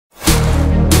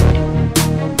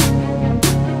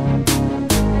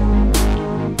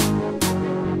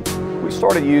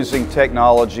started using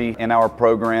technology in our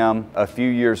program a few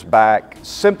years back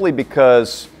simply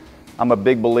because I'm a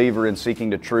big believer in seeking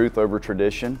the truth over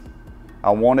tradition.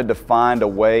 I wanted to find a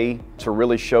way to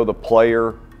really show the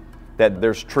player that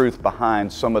there's truth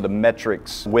behind some of the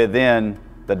metrics within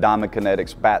the Diamond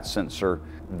Kinetics bat sensor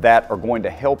that are going to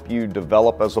help you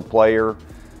develop as a player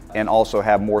and also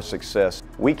have more success.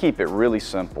 We keep it really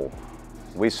simple.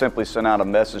 We simply send out a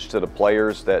message to the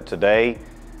players that today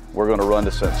we're going to run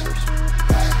the sensors.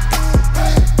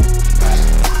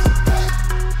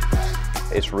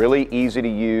 It's really easy to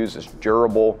use, it's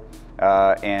durable,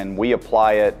 and we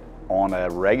apply it on a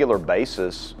regular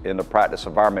basis in the practice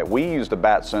environment. We use the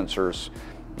bat sensors,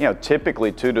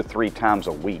 typically 2 to 3 times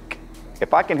a week.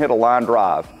 If I can hit a line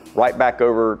drive right back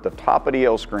over the top of the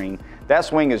L screen, that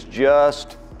swing is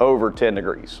just over 10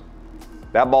 degrees.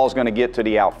 That ball's going to get to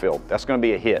the outfield. That's going to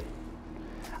be a hit.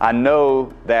 I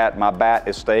know that my bat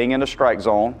is staying in the strike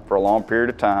zone for a long period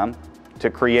of time to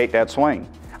create that swing.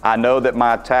 I know that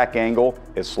my attack angle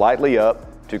is slightly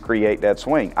up to create that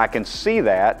swing. I can see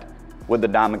that with the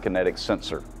Diamond Kinetics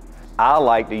sensor. I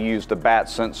like to use the bat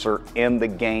sensor in the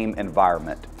game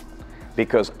environment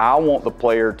because I want the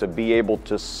player to be able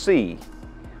to see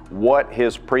what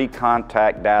his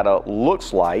pre-contact data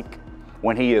looks like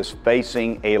when he is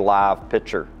facing a live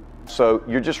pitcher. So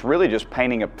you're really just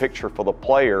painting a picture for the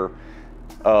player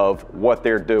of what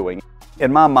they're doing.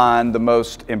 In my mind, the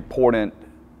most important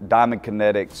Diamond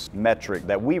Kinetics metric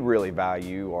that we really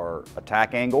value are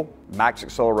attack angle, max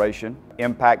acceleration,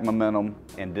 impact momentum,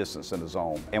 and distance in the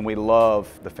zone. And we love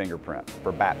the fingerprint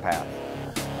for bat path.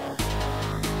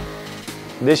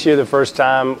 This year, the first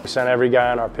time, we sent every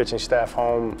guy on our pitching staff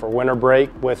home for winter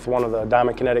break with one of the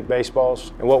Diamond Kinetic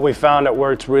baseballs. And what we found that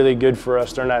worked really good for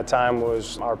us during that time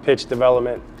was our pitch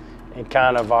development and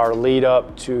kind of our lead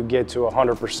up to get to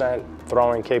 100%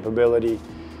 throwing capability.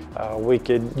 We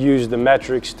could use the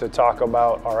metrics to talk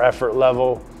about our effort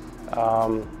level,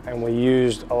 and we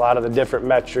used a lot of the different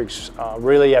metrics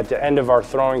really at the end of our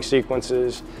throwing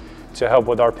sequences to help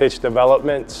with our pitch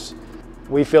developments.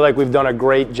 We feel like we've done a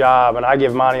great job, and I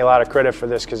give Monte a lot of credit for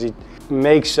this because he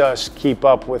makes us keep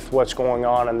up with what's going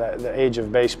on in the age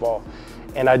of baseball.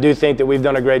 And I do think that we've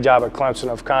done a great job at Clemson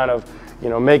of kind of,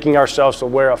 making ourselves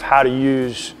aware of how to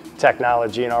use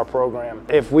technology in our program.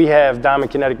 If we have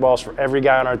Diamond Kinetic balls for every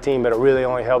guy on our team, but it really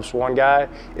only helps one guy,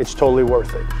 it's totally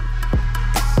worth it.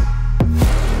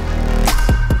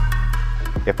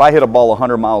 If I hit a ball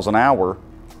 100 miles an hour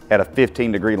at a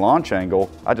 15-degree launch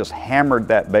angle, I just hammered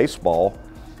that baseball.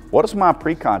 What is my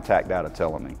pre-contact data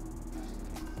telling me?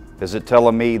 Is it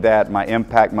telling me that my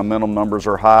impact momentum numbers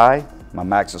are high, my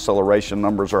max acceleration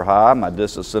numbers are high, my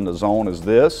distance in the zone is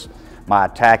this, my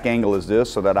attack angle is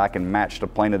this so that I can match the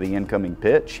plane of the incoming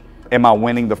pitch? Am I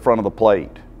winning the front of the plate?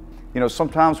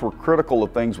 Sometimes we're critical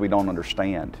of things we don't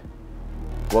understand.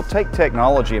 Well, take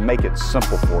technology and make it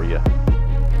simple for you.